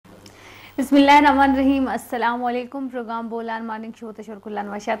बिस्मिल्लाहिर्रहमानिर्रहीम। अस्सलाम वालेकुम। प्रोग्राम बोलान मॉर्निंग शो तशर कुल्लान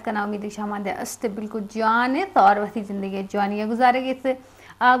वशात का नाम शामान अस्त बिल्कुल जान और वसी ज़िंदगी जानिया गुजारे इस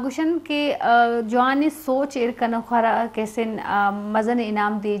गुशन के जान सोच एर कनखरा कैसे मज़न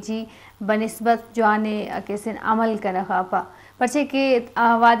इनाम देजी बनस्बत जाने कैसे अमल कन खापा परचे के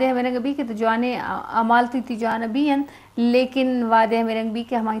वादे मेरंग भी कि तो जाने अमाल ती जान भी हैं लेकिन वादे मेरंग भी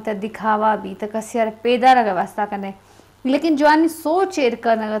कि हमारी तरह दिखावा भी तो कसियर पैदा रगा वास्ता कने लेकिन जवानी सोच एर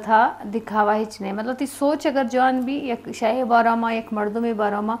करना था दिखावा हिच नहीं मतलब ती सोच अगर जवान भी एक शाही बारामा एक मर्दों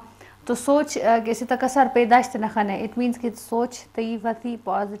बारामा तो सोच कैसे तक असर पैदाश्त न खने इट मीन्स कि सोच तई वती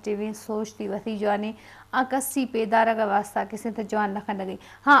पॉजिटिव सोच ती वती जवानी अकसी पैदारा का वास्ता किसी तो जवान न खन गई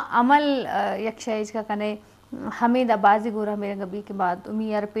हाँ अमल एक शाही का कने हमें दा बाजी गोरा मेरे गबी के बाद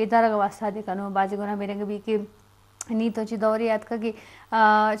उमी यार पैदारा का वास्ता दिखानो बाजी गोरा मेरे गबी के नहीं तो ची दौर याद का कि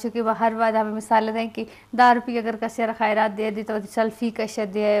चूँकि वह हर बार हमें मिसाल दें कि 10 रुपये अगर कसियर खैरात दे दी तो सेल्फी कश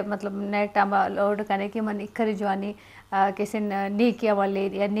दे मतलब नेट लोड करने की मन इकर जवानी किसी नेकी वाले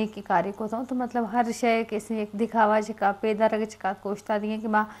या नेकी कार्य को तो मतलब हर शय किसी एक दिखावा का पैदा रग का कोशता दिए कि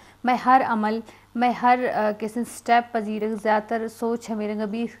मैं हर अमल मैं हर किसी स्टेप पजीर ज़्यादातर सोच है मेरे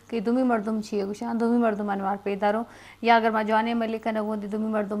गबी कि दुमी मर्दुम चाहिए कुछ दुमी मर्दुम अनवार पैदा रो या अगर मैं जवानी में लेकर न दी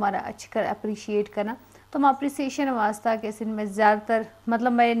दुमी मर्दुम अच्छी कर अप्रिशिएट करना तो मैं अप्रिसिएशन वास्ता कैसे मैं ज़्यादातर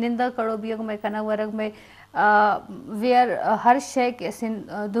मतलब मैं निंदा करो भी मैं कना वर्ग में वेयर हर शय कैसे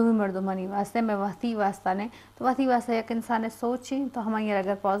दुमी मर्दुमानी वास्ते मैं वहती वास्ता ने तो वहती वास्ता एक इंसान सोची तो हमारी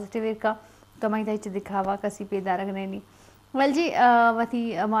अगर पॉजिटिव का तो हमारी तही दिखावा कसी पैदा रखने नहीं वल जी वती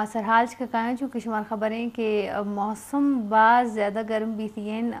मां सरहाज का कहें जो शुमार खबरें कि मौसम बाज़ ज़्यादा गर्म भी थी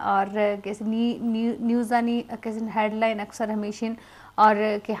हैं और कैसे न्यूज़ आनी कैसे हेडलाइन अक्सर हमेशा और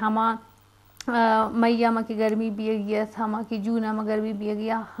कि हमा मई में की गर्मी भी गया हमा की जून में गर्मी भी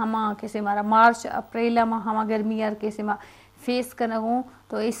गया हमा कैसे हमारा मार्च अप्रैल में हमा गर्मी यार कैसे मा फेस करना हो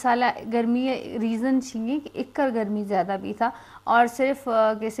तो इस साल गर्मी रीज़न चाहिए कि एक गर्मी ज़्यादा भी था और सिर्फ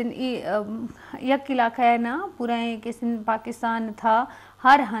कैसे यक इलाका है ना पूरा कैसे पाकिस्तान था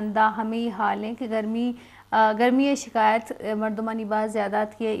हर हंदा हमें हाल है कि गर्मी शिकायत मर्दमानी बाज़ ज़्यादा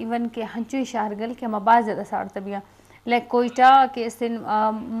थी है इवन के हंचो शहरगल के हम बाज़ ज़्यादा साड़ तबिया लाइक कोयटा के सिन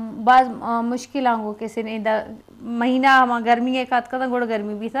बाज़ मुश्किल आंगो के सिन महीना हम गर्मी एक आध का गुड़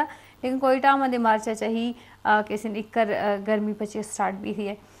गर्मी भी था लेकिन कोयटा मध्य मार्चा चाहिए के सिन इक्कर गर्मी पचे स्टार्ट भी थी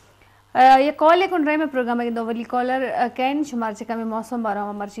है ये कॉल एक रहे में प्रोग्राम दो वली कॉलर कैन शुमार चका में मौसम बारा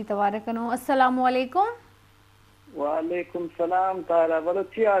मर्ची तवार कनो अस्सलाम वालेकुम। वालेकुम सलाम ताहिरा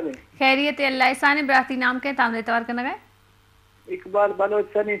बलोच खैरियत अल्लाह इसाने बराती नाम के तामले तवार करना गए इकबाल बलोच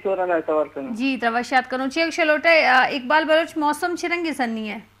सनी सोरना तवार कनो जी तवशात कनो चेक शलोटे इकबाल बलोच मौसम छिरंगी सन्नी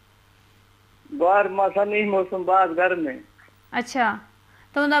है बार मौसमी मौसम बाद गर्म है अच्छा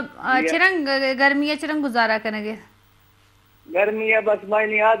तो मतलब चिरंग गर्मी है चिरंग गुजारा करेंगे गर्मी है बस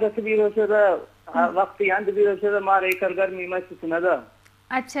मायनी आदत भी हो से वक्त अंत भी हो से मारे कर गर्मी महसूस न दा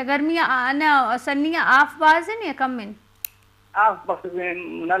अच्छा गर्मी ना सन्नी आफ बाज है ना कम में आफ बस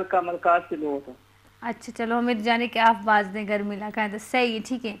नलका मलका से लो तो अच्छा चलो हमें जाने के आप बाज दें गर्मी लगा है तो सही है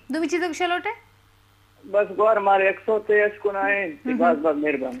ठीक है दो चीज़ों को चलोटे बस गौर मारे 123 को ना है बस बस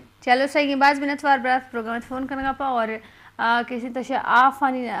मेहरबानी चलो सही है बाज बिना तवार बरात प्रोग्राम में फ़ोन करना पा और किसी तशे आफ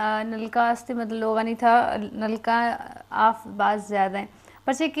आनी नलका आस्ते मतलब लोग आनी था नलका आफ बाज ज़्यादा है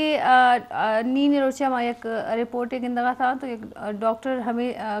परचे कि नी रोचे हमारे एक रिपोर्ट एक इंदगा था तो एक डॉक्टर हमें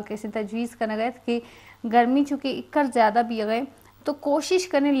किसी तजवीज़ करना गए कि गर्मी चूँकि इक्कर ज़्यादा भी गए तो कोशिश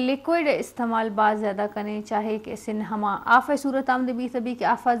करें लिक्विड इस्तेमाल बाज़ ज़्यादा करें चाहे कैसे हम आफ़ सूरत आमद भी सभी कि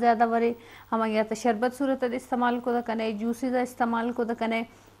आफ़ा ज़्यादा वरे हम या तो शरबत सूरत इस्तेमाल को तो करें जूसेस इस्तेमाल को तो करें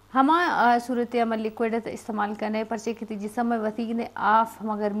हम सूरत अमल लिक्विड इस्तेमाल करें परचे की जिसम में वती ने आफ़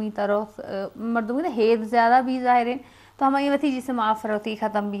हम गर्मी तरह मर्दों ने हेद ज़्यादा भी ज़ाहिर है तो हम ये वती जिसम आफ़ रहती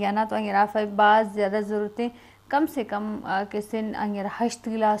ख़त्म भी है ना तो आफ़ बाज़ ज़्यादा ज़रूरतें कम से कम किसी अंगर 8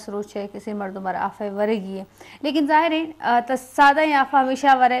 गिलास रोज है किसी मर्दों मर आफे वरेगी है लेकिन जाहिर है तो सादा ही आफा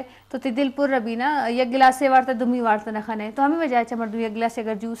हमेशा वरे तो ती दिल पुर रबी ना एक गिलास से वार दुमी वार तो न खाने तो हमें वजह चा मर्दू एक गिलास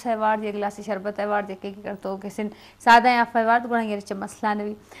अगर जूस है वार एक गिलास शरबत है वार देखे कर तो किसी सादा ही आफा वार तो गुणा ये मसला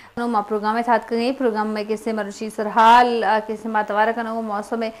नहीं नो माँ प्रोग्राम में था कहीं प्रोग्राम में किसी मरुशी सरहाल किसी मातवारा का नो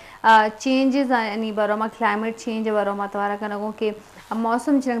मौसम में चेंजेस यानी बरोमा क्लाइमेट चेंज बरो मातवारा का नो के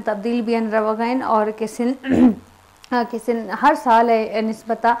मौसम चिरंग तब्दील भी रवागैन और किसी हर साल है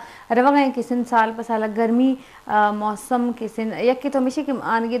निस्बता रवागैन किसी साल पर साल गर्मी मौसम किसी यक तो हमेशा कि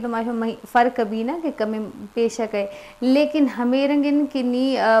आनगे तो माशा फ़र्क भी ना कि कमी पेशक है लेकिन हमें रंगिन कि नी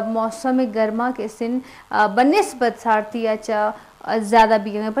मौसम गर्मा किसी बनस्बत सारती अच्छा ज़्यादा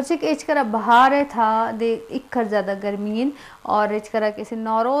भी गए पर चेक एच करा बहार था दे इकर ज़्यादा गर्मीन और एच करा कैसे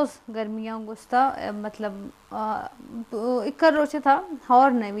नौरोज़ गर्मियाँ गुस्ता मतलब इकर रोचे था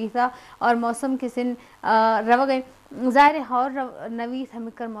और नवी था और मौसम किसी रवा गए ज़ाहिर है और नवी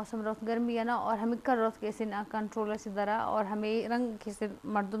हमिकर मौसम रोत गर्मी है ना और हमिकर रोत कैसे ना कंट्रोलर से दरा और हमें रंग कैसे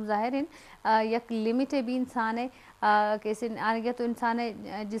मर्दुम ज़ाहिर हैं यक लिमिट है भी इंसान है कैसे आने गया तो इंसान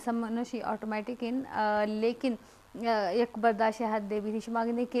है जिसम नशी ऑटोमेटिक इन लेकिन एक बर्दाश्त हद दे भी थी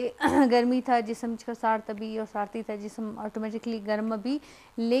मांगने के गर्मी था जिसम का सार तभी और सारती था जिसम ऑटोमेटिकली गर्म भी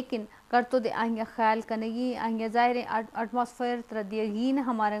लेकिन कर तो दे आएंगे ख्याल करेगी आएंगे ज़ाहिर एटमॉस्फेयर तरह दिएगी ना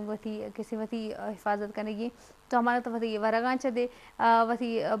हमारे वती किसी वती हिफाजत करेगी तो हमारा तो वही वरगा दे वही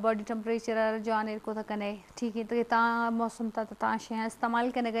बॉडी टेम्परेचर जो आने को तो कने ठीक है तो ता मौसम था तो ता शे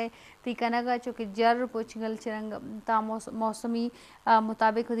इस्तेमाल करने गए ती कने गए चूँकि जर पुछ गल चिरंग ता मौसमी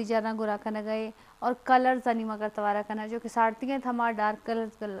मुताबिक होती जरा गुरा करने गए और कलर्स नहीं मगर तवारा करना जो कि सारती हैं थमा डार्क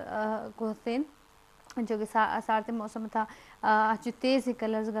कलर्स को जो कि सारते मौसम था जो तेज़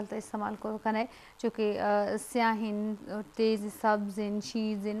कलर्स गलत इस्तेमाल को करें जो कि स्याहिन तेज़ सब्ज़िन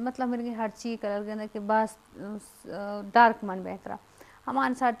शीज़िन मतलब मेरे हर चीज़ कलर करने के बाद डार्क मन बेहतरा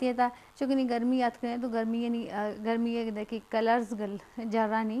हमारे साथी है था चूँकि नहीं गर्मी याद करें तो गर्मी नहीं गर्मी है देखिए कलर्स गल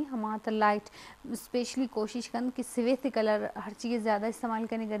जरा नहीं हमारा तो लाइट स्पेशली कोशिश कर कि सवेते कलर हर चीज़ ज़्यादा इस्तेमाल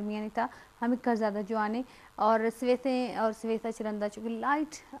करने गर्मियाँ नहीं था हमें कर ज़्यादा जो आने और सवेते और सवेता चिरंदा चूँकि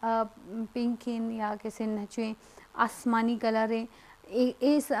लाइट पिंक इन या किसी नचुए आसमानी कलर है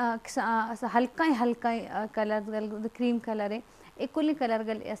हल्का हल्का कलर गल क्रीम कलर है एकुली कलर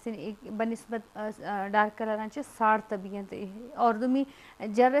गल ऐसे एक बनस्बत डार्क कलर सार तबीयत और दुमी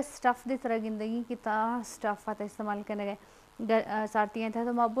जर स्टफ़ दे तरह गिंदगी की ता स्टफ़ आता इस्तेमाल करने गए सारती था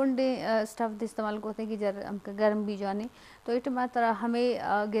तो माबुंडे स्टफ़ दे इस्तेमाल करते कि जर हमका गर्म भी जाने तो इट तरह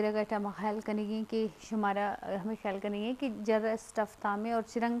हमें गिरा गटा में ख्याल करेंगे कि शुमारा हमें ख्याल करेंगे कि जर स्टफ़ था में और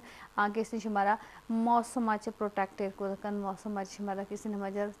चिरंग आगे से शुमारा मौसम आचे प्रोटेक्टेड को कन मौसम आचे शुमारा किसी ने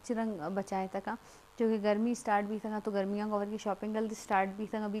मजर चिरंग बचाए तक क्योंकि गर्मी स्टार्ट भी था तो गर्मियों का की शॉपिंग गलती स्टार्ट भी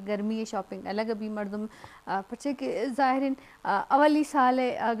था अभी गर्मी है शॉपिंग अलग अभी मर्दम पचे कि ज़ाहिर अवली साल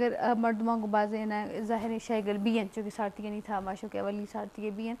है अगर मर्दमा को बाज़ ना ज़ाहिर शायगल भी हैं चूँकि सारती नहीं था माशो के अवली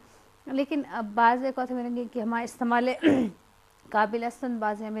सारती भी हैं लेकिन बाज़ एक बात मेरे कि हमारे इस्तेमाल काबिल असन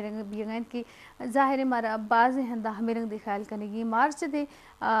बाज़ मेरे भी गए कि ज़ाहिर मारा बाज़ हैं दा मेरे दे ख्याल करेगी मार्च दे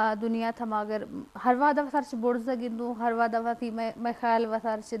दुनिया था मगर हर वाह दफा से बोर्ड गिंदू हर वाह दफा थी मैं ख्याल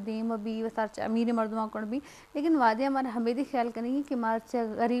वसार से दीम भी वसार से अमीर मर्दमा कौन भी लेकिन वादे हमारा हमें भी ख्याल करेंगे कि मार्च से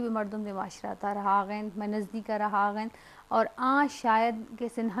गरीब मर्दम दे माशरा था रहा गए मैं नज़दीक रहा गए और शायद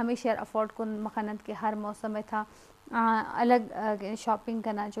किसी हमें शेयर अफोर्ड को मखानत के हर मौसम में था अलग शॉपिंग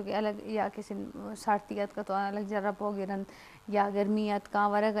करना जो कि अलग या किसी सारतियत का तो अलग जरा हो गिरन या गर्मियत का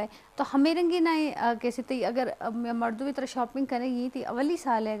वरग है तो हमें रंगी ना कैसे तो अगर मर्दों की तरह शॉपिंग करेगी थी अवली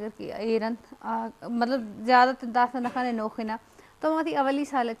साल है अगर कि एरन मतलब ज़्यादा तदास नखाने नोखिना तो वहाँ अवली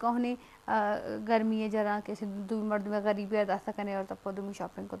साल कहने गर्मी है जरा कैसे दो मर्द में गरीबी अदासा करने और तब दुमी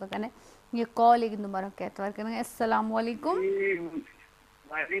शॉपिंग को तो करने ये कॉल एक दोबारा कहतवार करेंगे अस्सलाम वालेकुम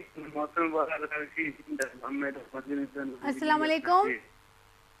अस्सलाम वालेकुम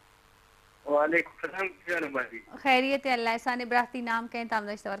वालेकुम सलाम क्या बाजी खैरियत है अल्लाह एहसान इब्राहिम नाम कहें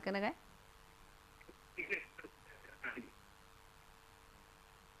तामदा इस्तेमाल करने गए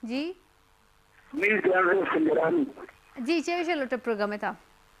जी जी चलो चलो टे प्रोग्राम था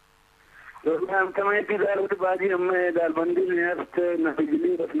तो मैं कमाई थी दाल उठ बाजी हमें दाल बंदी में हस्त ना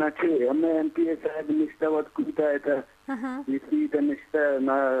बिजली बस ना छे हमें एमपीएस शायद निश्ता वत कुता है था इसी तो निश्ता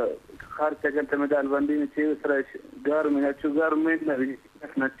ना खर्च करते में दाल बंदी में छे उस घर में चुगर में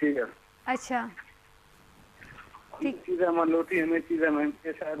ना छे अच्छा ठीक चीज़ हम लोटी हमें चीज़ हम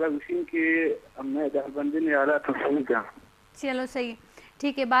शायद उसी के हमें दाल बंदी ने आ रहा था सही का चलो सही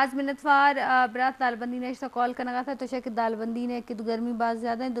ठीक है बाज़ मिनटवार बरात दालबंदी ने इसका कॉल करना था तो शायद दालबंदी ने कि तो गर्मी बाज़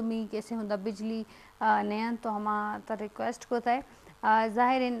ज़्यादा है तो मी कैसे होता बिजली नया तो हमारा रिक्वेस्ट को था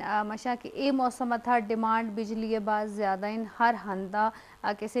ज़ाहिर इन मशा कि ए मौसम था डिमांड बिजली बाज़ ज़्यादा इन हर हंदा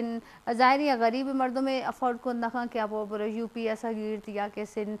कैसे ज़ाहिर या गरीब मर्दों में अफोर्ड को ना क्या वो पूरे यूपी ऐसा गिरत या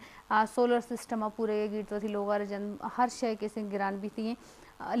कैसे सोलर सिस्टम पूरे गिरत थी लोग जन हर शय कैसे गिरान भी थी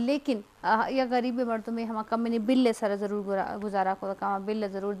लेकिन या गरीब मर्दों में हम कम बिल सर ज़रूर गुजारा को कम बिल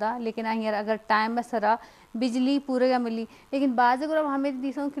ज़रूर दा लेकिन अगर टाइम में सरा बिजली पूरे या मिली लेकिन बाज़ अगर हमें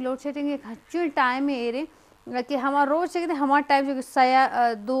दिसों कि लोड शेडिंग एक हच्चू टाइम में एरे कि हमारा रोज चाहिए हमारा टाइम जो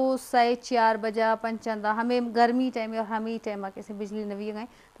सया 2 से 4 बजा पंचंदा हमें गर्मी टाइम और हमें टाइम कैसे बिजली नवी गए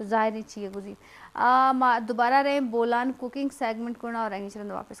तो जाहिर नहीं चाहिए गुजी दोबारा रहे बोलान कुकिंग सेगमेंट को और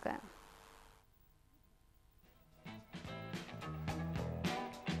चरण वापस करें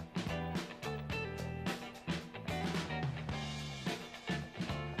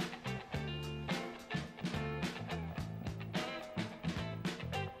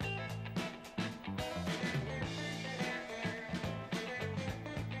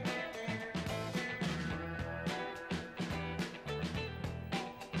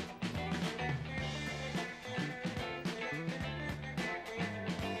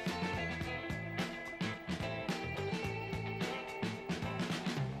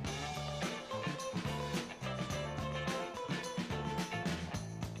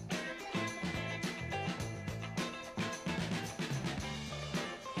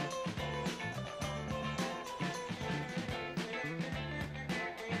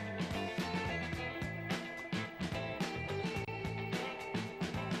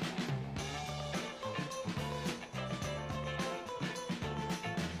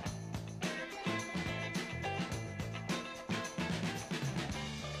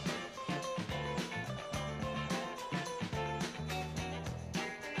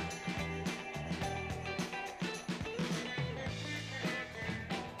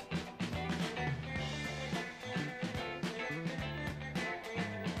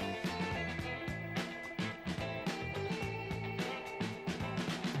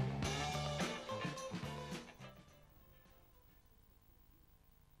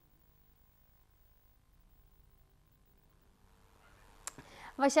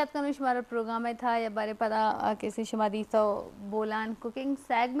वशात कनुश हमारा प्रोग्राम में था या बारे पता कैसे शुमादी तो बोलान कुकिंग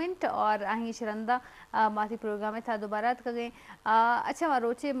सेगमेंट और आही शरंदा माथी प्रोग्राम में था दोबारा का गए अच्छा वहाँ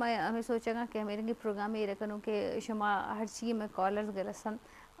रोचे मैं हमें सोचा कि मेरे प्रोग्राम में ये रखनों के शुमा हर चीज़ में कॉलर्स गलसन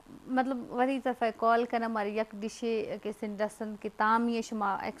मतलब वही तरफ कॉल करना हमारी यक डिशे के सिंडसन के ताम ये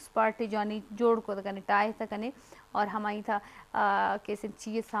शुमा एक्सपर्ट जानी जोड़ को तकने टाइ तकने और हमारी था के सिन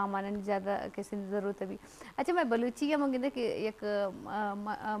चीज़ सामान ज़्यादा के सिन ज़रूरत भी अच्छा मैं बलूची या मंगे कि एक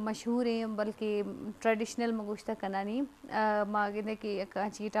मशहूर है बल्कि ट्रेडिशनल मगुश्ता करना नहीं मांगे कि एक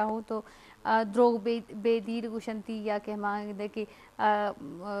चीटा हो तो द्रोग बेदीर गुशंती या के मांगे कि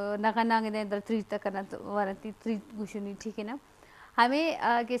नगा नांगे दर त्रीत तक करना वरती त्रीत गुशनी ठीक है ना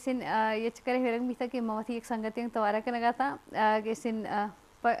हमें केसिन ये चक्कर हेरंग भी था कि मवाथी एक संगति तवारा के लगा था केसिन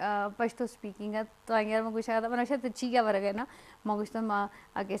पश्तो स्पीकिंग है तो अंगर मैं कुछ आता मैंने शायद चीज़ वर्ग है ना मगुश तो माँ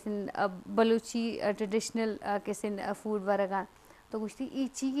casein Balochi traditional casein food वर्ग तो कुछ थी ये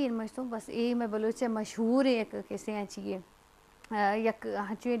चीज़ मैं तो बस ये मैं बलूच मशहूर है एक कैसे हैं चीज़ यक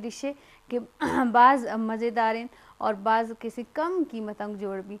हचुए डिश है कि बाज़ मज़ेदार हैं और बाज़ किसी कम कीमत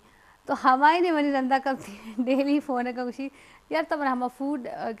जोड़ भी तो हमारे ने मनी रंदा कब डेली फ़ोन का कुछ यार तब हम फूड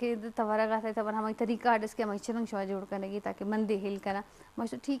के तवारा का था तब हमारी तरीका जिसके हम चरंग शवा जोड़ करने ताकि मन दे हेल करा मैं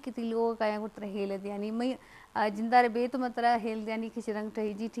तो ठीक है लोगों का यहाँ तरह हेल दिया नहीं मैं जिंदा बे तो मतलब हेल दिया नहीं कि चरंग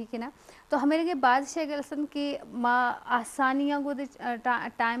टही जी ठीक है ना तो हमें के बादशाह गलसन के माँ आसानियाँ को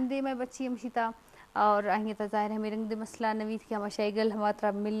टाइम दे मैं बच्ची हम शीता और अहीं तो ज़ाहिर है मेरे दे मसला नवीद कि हम शायगल हमारा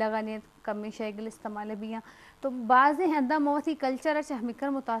तरह मिल लगा नहीं कम में शायगल इस्तेमाल भी हैं तो बाज़ हंदा मवती कल्चर अच्छा हमिकर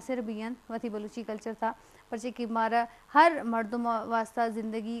मुतासिर भी हैं वती बलूची कल्चर था पर कि मारा हर मर्दम वास्ता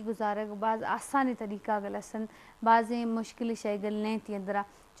ज़िंदगी गुजारे बाज़ आसानी तरीका गलसन बाज़ मुश्किल शायगल नहीं थी अंदरा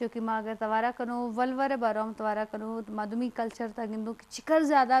चूँकि माँ अगर तवारा करो वलवर बारोम तवारा करो मदुमी कल्चर था गिंदो कि चिकर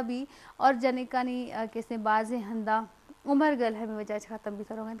ज़्यादा भी और जनिका नहीं कैसे बाज़ हंदा उम्र गल है वजह ख़त्म भी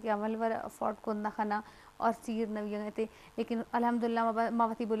करोगे कि अमल वर अफोर्ड को ना खाना और सीर नवी थे लेकिन अल्हम्दुलिल्लाह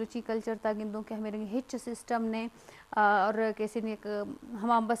मावती बलूची कल्चर था गिंदों के हमें हिच सिस्टम ने और कैसे ने एक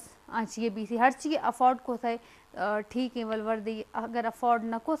हम बस आँचिए भी थी हर चीज़ अफोर्ड को था ठीक है वलवर दी अगर अफोर्ड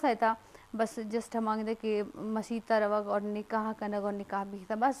न को था बस जस्ट हम मांगते कि मसीता रवग और निकाह कनग और निकाह भी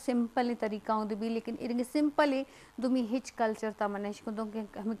था बस सिंपल ही तरीका होती भी लेकिन इनके सिंपल ही दुमी हिच कल्चर था मनेश को तो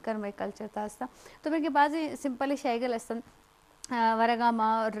हम कर में कल्चर था तो मेरे बाद सिंपल ही शायगल असन वरगामा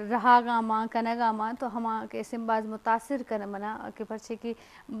रहागामा कनगामा तो हम के सिम्बाज मुतासिर कर मना के परचे कि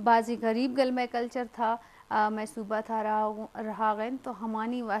बाजी गरीब गल में कल्चर था मैं सुबह था रहा गए तो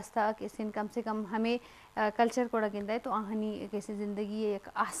हमारी वास्ता किसी कम से कम हमें कल्चर को गिंदा है तो आहनी कैसे ज़िंदगी एक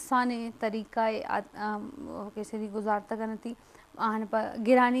आसान तरीका कैसे गुजारता करना थी आहन पर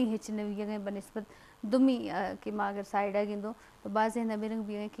गिरानी हिच नवी गए बनस्बत दुमी कि माँ अगर साइड आ गिंदो तो बाज़ नबीरंग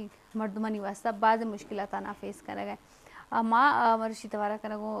भी है कि मर्दमनी वास्ता बाज़ मुश्किल ना फेस कर गए माँ मरुषि तवारा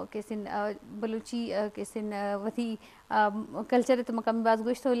कनगो casein Balochi casein Vaathi culture तो मकमी बाज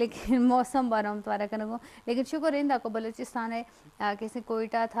गोश्त हो लेकिन मौसम बारम तवारा कनगो लेकिन शुक्र इंदा को बलूचिस्तान है कैसे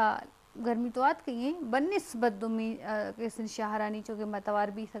कोयटा था गर्मी तो आत कहीं बनस्बत दुमी कैसे शाहरानी चूँकि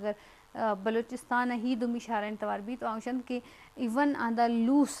मतवार भी अगर बलूचिस्तान ही दुमी शाहरानी तवार भी तो आउशन के इवन आंदा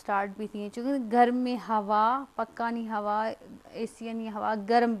लू स्टार्ट भी थी चूँकि घर में हवा पक्कानी हवा एशियन हवा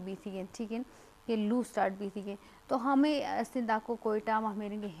गर्म भी थी ठीक है ये लू स्टार्ट भी थी तो हमें सिंधा को कोयटा में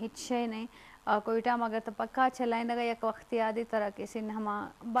मेरे हिच है नहीं कोयटा में अगर तो पक्का चलाए लगा एक वक्त याद तरह के सिन हम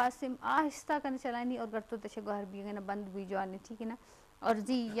बस आहिस्ता कर चलानी और कर तो तशे घर भी ना बंद भी जो आने ठीक है ना और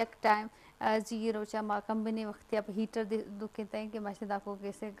जी एक टाइम जी ये रोचा माँ कम भी नहीं वक्त अब हीटर दुखे तय कि मशीदा को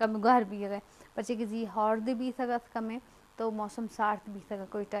कैसे कम घर भी गए बच्चे कि जी हॉर्द भी सकत कमे तो मौसम सार्थ भी सका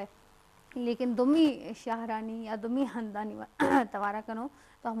कोयटा लेकिन दुमी शाहरानी या दुमी हंदानी तवारा करो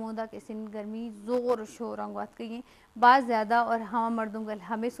तो हमोदा के सिन गर्मी ज़ोर शोर अंगवात कही बात ज़्यादा और हम मर्दों गल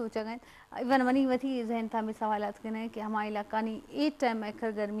हमें सोचा गए इवन वनी वथी जहन था हमें सवाल के कि हमारे इलाका नहीं एक टाइम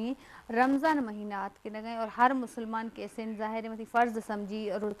एकर गर्मी रमज़ान महीना आत के न गए और हर मुसलमान के सिन ज़ाहिर मती फ़र्ज़ समझी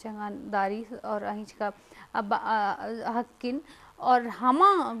रोचंगानदारी और अहिंच का हकिन और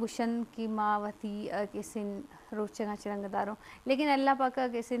हमा गुशन की मावती के सिन रोचंगा चिरंगदारों लेकिन अल्लाह पाक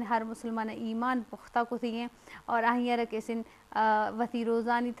के सिन हर मुसलमान ईमान पुख्ता को थी और आहियर के सिन वती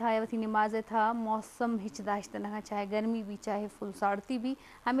रोज़ानी था या वती नमाज था मौसम हिचदाश्त न चाहे गर्मी भी चाहे फुल साड़ती भी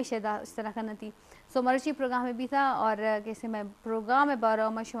हमेशा दाश्त न थी सो मर्ची प्रोग्राम में भी था और कैसे मैं प्रोग्राम में बारह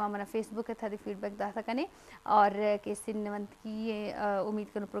मशुआ मना फेसबुक था फीडबैक दा था कने और कैसे नवंत की ये उम्मीद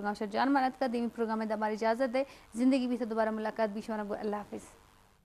करूँ प्रोग्राम से जान मानत का देवी प्रोग्राम में हमारी इजाज़त है ज़िंदगी भी से दोबारा मुलाकात भी शोना अल्लाह हाफिज़।